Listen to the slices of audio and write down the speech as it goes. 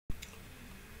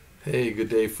Hey, good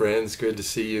day, friends. Good to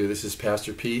see you. This is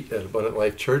Pastor Pete at Abundant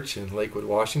Life Church in Lakewood,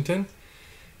 Washington.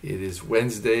 It is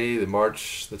Wednesday,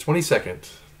 March the 22nd,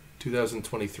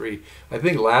 2023. I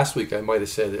think last week I might have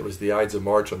said it was the Ides of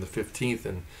March on the 15th,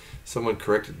 and someone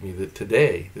corrected me that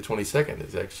today, the 22nd,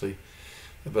 is actually,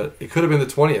 but it could have been the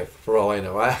 20th for all I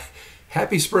know.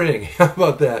 Happy spring. How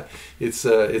about that? It's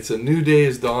a new day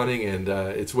is dawning, and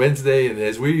it's Wednesday, and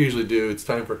as we usually do, it's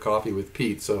time for Coffee with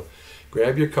Pete. So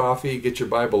grab your coffee, get your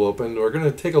Bible open. We're going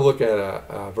to take a look at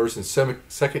a verse in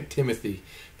 2 Timothy,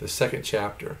 the second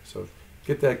chapter. So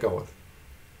get that going.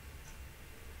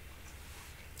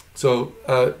 So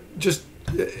just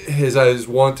as I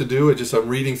want to do, I'm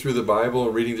reading through the Bible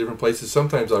and reading different places.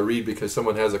 Sometimes I read because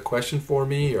someone has a question for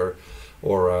me, or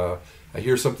I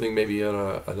hear something maybe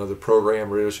on another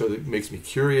program, radio show that makes me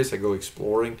curious. I go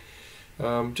exploring.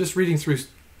 Just reading through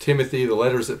Timothy, the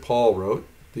letters that Paul wrote,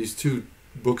 these two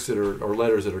books that are, or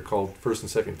letters that are called 1st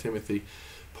and 2nd Timothy.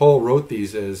 Paul wrote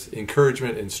these as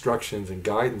encouragement, instructions, and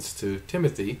guidance to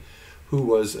Timothy, who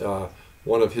was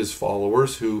one of his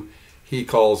followers, who he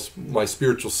calls my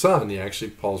spiritual son.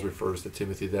 Paul refers to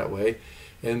Timothy that way.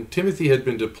 And Timothy had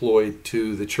been deployed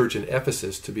to the church in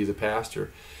Ephesus to be the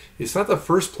pastor. It's not the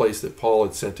first place that Paul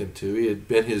had sent him to. He had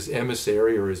been his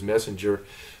emissary or his messenger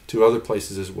to other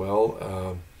places as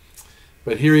well.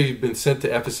 But here he'd been sent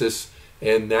to Ephesus,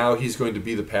 and now he's going to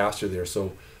be the pastor there.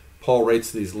 So Paul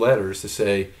writes these letters to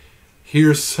say,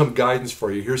 here's some guidance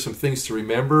for you. Here's some things to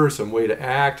remember, some way to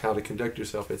act, how to conduct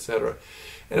yourself, etc.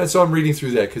 And so I'm reading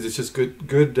through that because it's just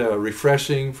good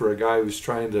refreshing for a guy who's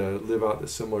trying to live out a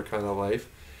similar kind of life.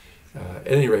 At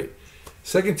any rate,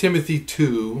 2 Timothy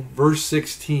 2, verse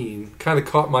 16 kind of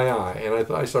caught my eye,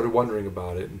 and I started wondering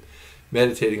about it and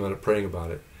meditating on it, praying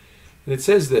about it. And it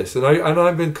says this, and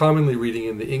I've been commonly reading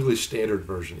in the English Standard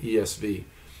Version, ESV.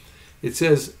 It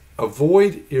says,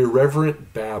 "Avoid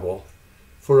irreverent babble,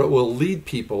 for it will lead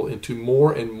people into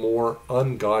more and more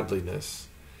ungodliness."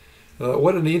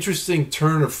 What an interesting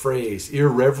turn of phrase,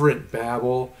 irreverent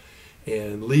babble,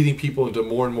 and leading people into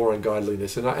more and more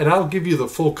ungodliness. And I'll give you the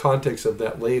full context of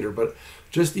that later, but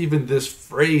just even this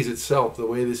phrase itself, the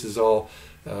way this is all,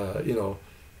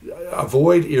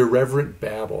 avoid irreverent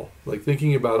babble. Like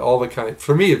thinking about all the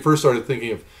for me, it first started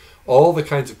thinking of all the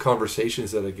kinds of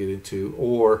conversations that I get into,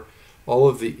 or all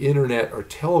of the internet or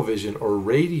television or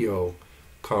radio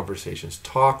conversations,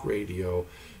 talk radio,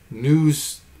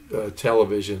 news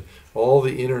television, all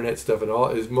the internet stuff, and all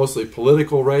is mostly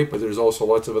political, right? But there's also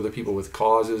lots of other people with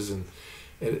causes, and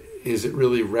is it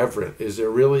really reverent? Is there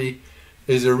really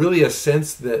a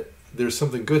sense that there's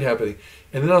something good happening?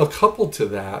 And then I'll couple to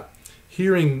that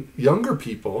hearing younger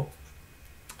people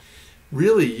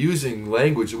really using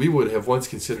language we would have once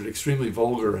considered extremely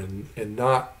vulgar and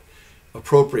not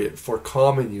appropriate for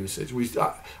common usage.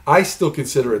 I still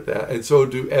consider it that, and so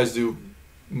do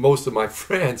most of my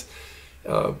friends.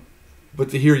 But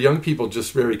to hear young people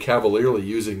just very cavalierly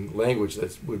using language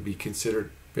that would be considered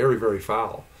very, very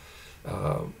foul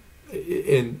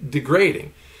and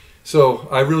degrading. So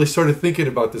I really started thinking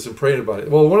about this and praying about it.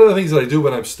 Well, one of the things that I do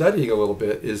when I'm studying a little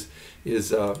bit is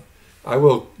I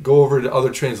will go over to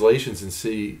other translations and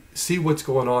see what's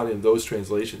going on in those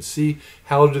translations. See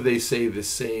how do they say the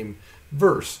same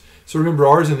verse. So remember,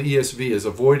 ours in the ESV is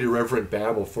 "avoid irreverent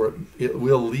babble, for it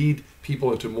will lead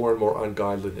people into more and more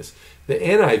ungodliness." The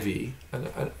NIV,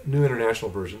 a New International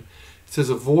Version, says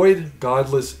 "avoid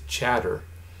godless chatter,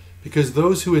 because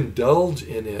those who indulge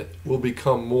in it will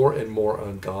become more and more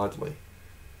ungodly."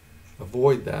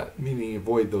 Avoid that, meaning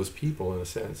avoid those people in a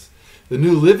sense. The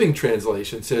New Living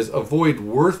Translation says "avoid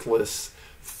worthless,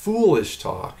 foolish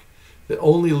talk that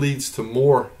only leads to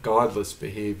more godless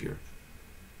behavior."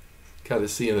 Kind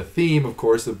of seeing a theme, of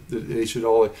course, they should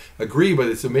all agree, but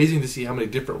it's amazing to see how many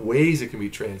different ways it can be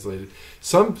translated.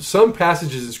 Some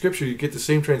passages in Scripture, you get the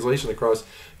same translation across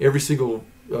every single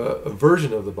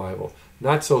version of the Bible.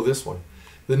 Not so this one.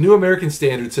 The New American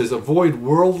Standard says "avoid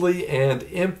worldly and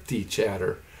empty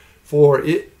chatter, for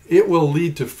it will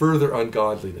lead to further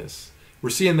ungodliness." We're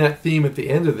seeing that theme at the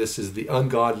end of this is the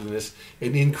ungodliness,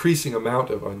 an increasing amount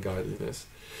of ungodliness.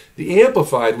 The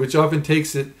Amplified, which often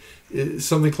takes it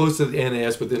something close to the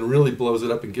NAS, but then really blows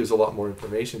it up and gives a lot more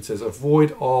information, says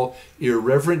 "avoid all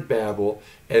irreverent babble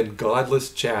and godless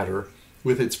chatter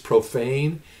with its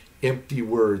profane, empty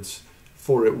words,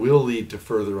 for it will lead to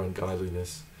further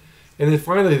ungodliness." And then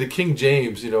finally, the King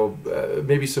James,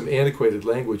 maybe some antiquated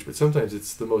language, but sometimes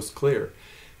it's the most clear.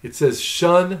 It says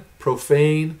 "shun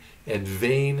profane and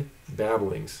vain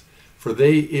babblings, for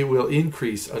it will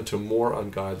increase unto more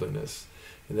ungodliness."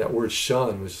 And that word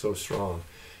 "shun" was so strong.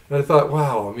 And I thought,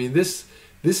 wow, I mean, this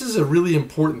is a really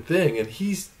important thing. And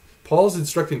Paul's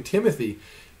instructing Timothy,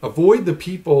 avoid the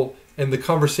people and the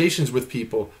conversations with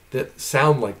people that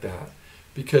sound like that,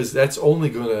 because that's only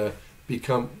going to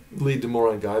lead to more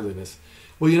ungodliness.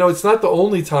 Well, it's not the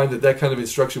only time that kind of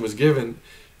instruction was given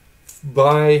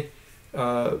by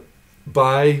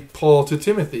Paul to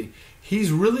Timothy.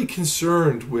 He's really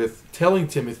concerned with telling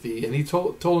Timothy, and he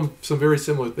told him some very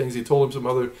similar things. He told him some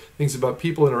other things about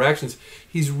people interactions.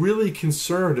 He's really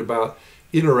concerned about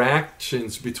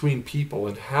interactions between people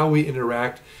and how we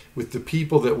interact with the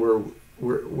people that we're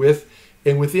with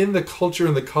and within the culture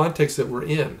and the context that we're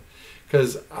in.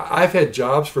 Because I've had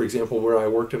jobs, for example, where I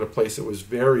worked in a place that was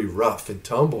very rough and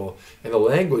tumble, and the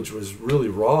language was really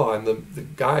raw, and the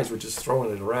guys were just throwing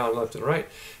it around left and right.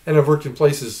 And I've worked in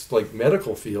places like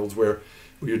medical fields where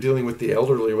you're dealing with the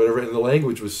elderly or whatever, and the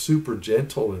language was super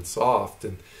gentle and soft,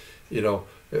 and it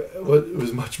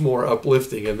was much more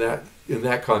uplifting in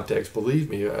that context. Believe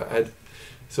me,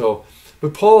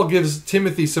 But Paul gives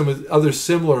Timothy some other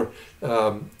similar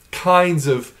kinds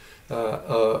of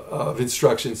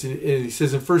instructions, and he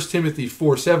says in 1 Timothy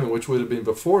 4:7, which would have been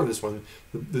before this one,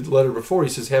 the letter before, he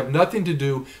says, have nothing to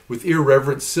do with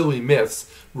irreverent, silly myths.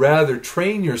 Rather,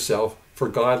 train yourself for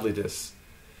godliness.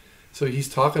 So he's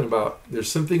talking about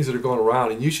there's some things that are going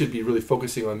around, and you should be really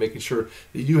focusing on making sure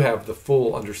that you have the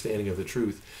full understanding of the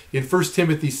truth. In 1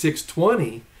 Timothy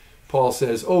 6:20, Paul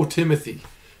says, "O Timothy,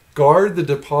 guard the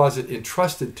deposit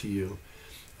entrusted to you.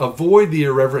 Avoid the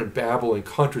irreverent babble and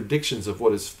contradictions of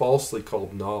what is falsely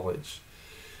called knowledge."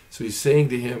 So he's saying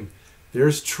to him,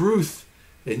 there's truth,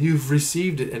 and you've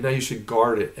received it, and now you should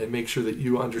guard it and make sure that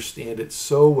you understand it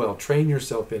so well. Train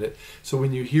yourself in it, so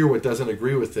when you hear what doesn't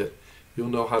agree with it, you'll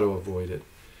know how to avoid it.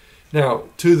 Now,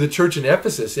 to the church in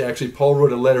Ephesus, actually, Paul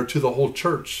wrote a letter to the whole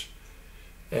church.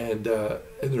 And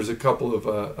there's a couple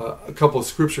of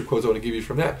scripture quotes I want to give you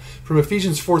from that. From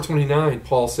Ephesians 4:29,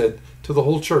 Paul said to the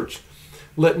whole church,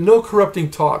 "Let no corrupting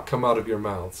talk come out of your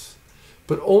mouths,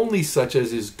 but only such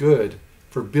as is good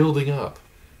for building up,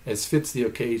 as fits the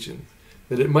occasion,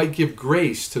 that it might give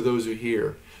grace to those who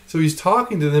hear." So he's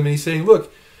talking to them and he's saying,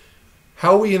 look,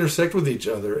 how we intersect with each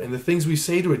other and the things we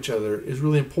say to each other is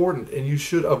really important, and you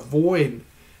should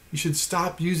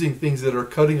stop using things that are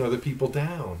cutting other people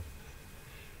down.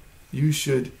 You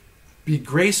should be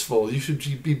graceful. You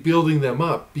should be building them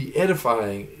up, be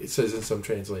edifying, it says in some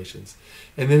translations.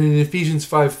 And then in Ephesians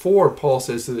 5:4, Paul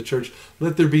says to the church,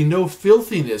 "Let there be no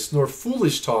filthiness, nor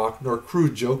foolish talk, nor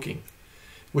crude joking,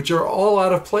 which are all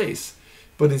out of place,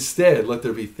 but instead let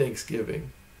there be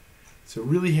thanksgiving." So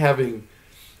really having,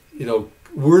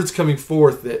 words coming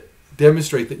forth that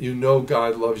demonstrate that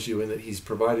God loves you and that He's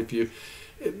provided for you.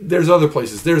 There's other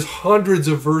places. There's hundreds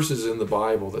of verses in the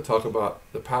Bible that talk about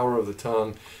the power of the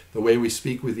tongue, the way we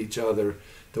speak with each other,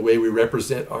 the way we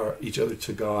represent each other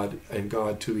to God and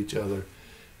God to each other.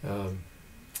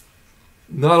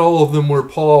 Not all of them were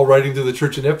Paul writing to the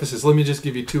church in Ephesus. Let me just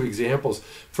give you two examples.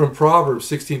 From Proverbs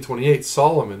 16:28,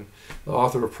 Solomon, the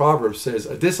author of Proverbs, says,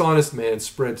 "A dishonest man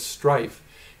spreads strife,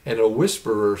 and a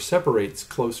whisperer separates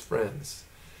close friends."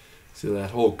 So that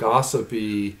whole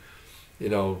gossipy,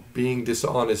 being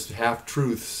dishonest,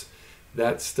 half-truths,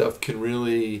 that stuff can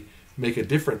really make a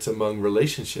difference among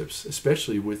relationships,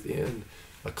 especially within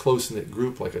a close-knit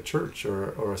group like a church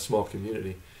or a small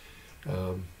community.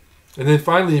 And then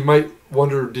finally, you might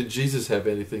wonder, did Jesus have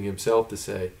anything himself to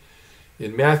say?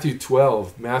 In Matthew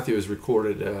 12, Matthew has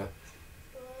recorded a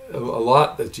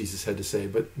lot that Jesus had to say,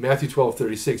 but Matthew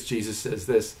 12:36, Jesus says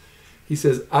this. He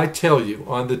says, "I tell you,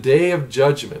 on the day of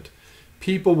judgment,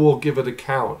 people will give an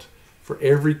account for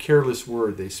every careless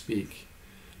word they speak.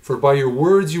 For by your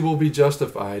words you will be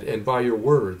justified, and by your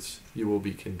words you will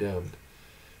be condemned."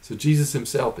 So Jesus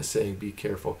himself is saying, be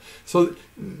careful. So,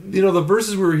 the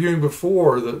verses we were hearing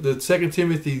before, the 2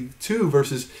 Timothy 2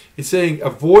 verses, it's saying,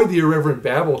 avoid the irreverent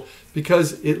babble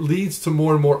because it leads to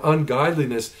more and more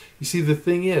ungodliness. You see, the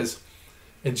thing is,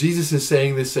 and Jesus is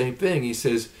saying the same thing. He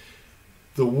says,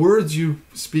 the words you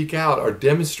speak out are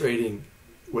demonstrating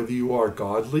whether you are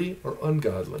godly or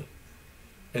ungodly.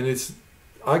 And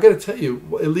I got to tell you,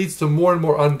 it leads to more and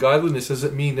more ungodliness.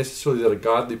 Doesn't mean necessarily that a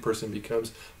godly person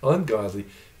becomes ungodly.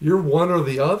 You're one or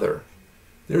the other.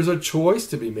 There's a choice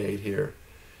to be made here.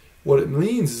 What it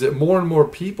means is that more and more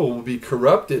people will be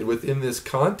corrupted within this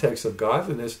context of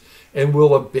godliness and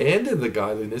will abandon the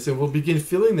godliness and will begin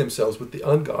filling themselves with the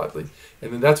ungodly.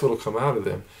 And then that's what will come out of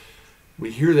them.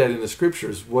 We hear that in the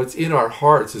scriptures. What's in our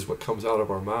hearts is what comes out of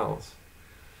our mouths.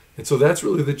 And so that's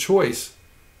really the choice.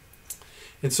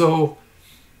 And so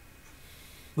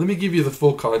let me give you the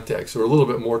full context, or a little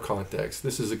bit more context.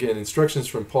 This is, again, instructions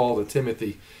from Paul to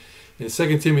Timothy in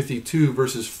 2 Timothy 2,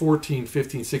 verses 14,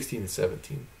 15, 16, and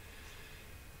 17.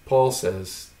 Paul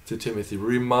says to Timothy,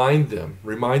 remind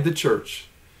the church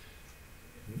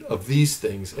of these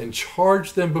things, and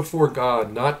charge them before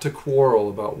God not to quarrel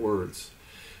about words,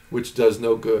 which does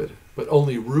no good, but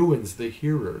only ruins the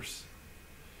hearers.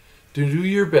 Do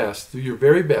your best, do your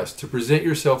very best, to present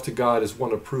yourself to God as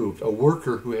one approved, a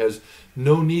worker who has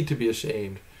no need to be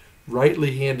ashamed,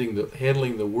 rightly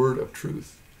handling the word of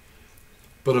truth.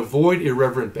 But avoid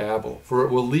irreverent babble, for it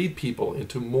will lead people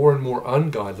into more and more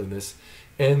ungodliness,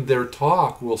 and their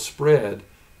talk will spread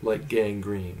like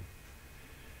gangrene.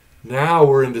 Now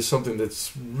we're into something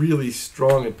that's really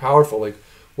strong and powerful. Like,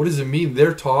 what does it mean?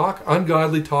 Their talk,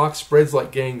 ungodly talk, spreads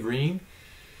like gangrene.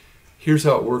 Here's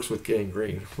how it works with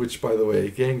gangrene, which, by the way,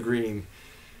 gangrene,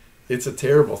 it's a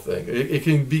terrible thing. It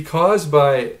can be caused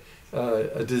by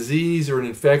a disease or an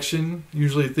infection.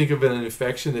 Usually think of it as an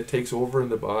infection that takes over in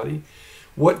the body.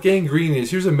 What gangrene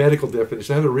is, here's a medical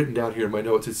definition. I have it written down here in my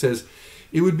notes. It says,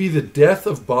 it would be the death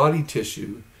of body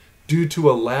tissue due to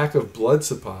a lack of blood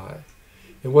supply.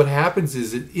 And what happens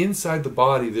is that inside the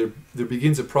body there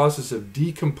begins a process of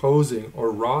decomposing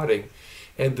or rotting,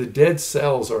 and the dead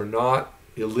cells are not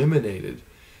eliminated.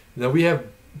 Now we have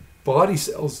body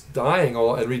cells dying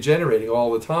and regenerating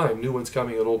all the time, new ones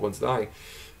coming and old ones dying.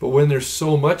 But when there's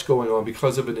so much going on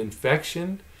because of an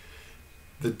infection,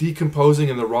 the decomposing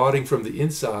and the rotting from the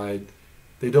inside,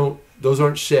 those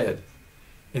aren't shed.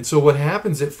 And so what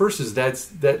happens at first is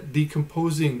that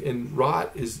decomposing and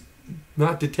rot is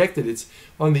not detected. It's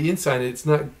on the inside. It's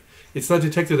not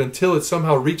detected until it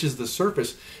somehow reaches the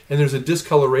surface, and there's a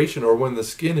discoloration, or when the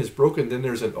skin is broken, then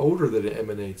there's an odor that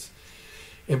emanates.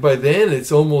 And by then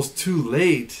it's almost too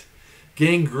late.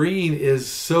 Gangrene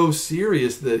is so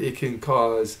serious that it can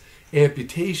cause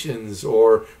amputations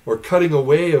or cutting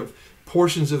away of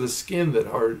portions of the skin that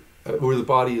are where the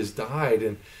body has died,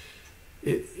 and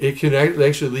it can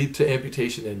actually lead to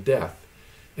amputation and death.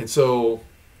 And so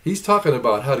he's talking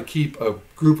about how to keep a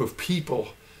group of people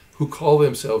who call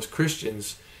themselves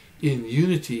Christians in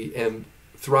unity and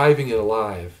thriving and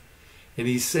alive. And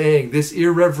he's saying this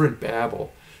irreverent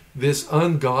babble, this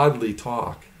ungodly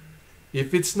talk,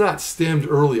 if it's not stemmed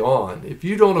early on, if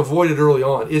you don't avoid it early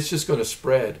on, it's just going to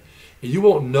spread. And you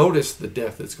won't notice the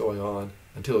death that's going on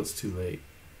until it's too late.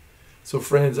 So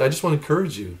friends, I just want to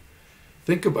encourage you.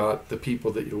 Think about the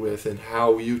people that you're with and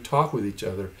how you talk with each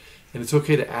other. And it's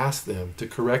okay to ask them, to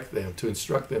correct them, to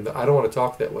instruct them that I don't want to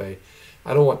talk that way.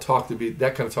 I don't want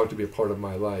that kind of talk to be a part of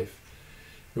my life.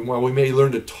 And while we may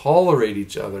learn to tolerate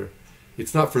each other,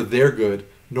 it's not for their good,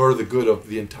 nor the good of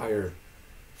the entire,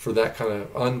 for that kind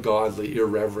of ungodly,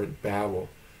 irreverent babble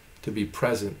to be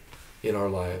present in our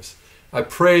lives. I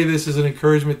pray this is an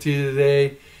encouragement to you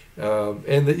today,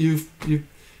 and that you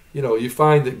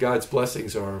find that God's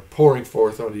blessings are pouring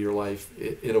forth onto your life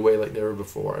in a way like never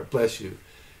before. I bless you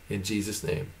in Jesus'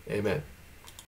 name. Amen.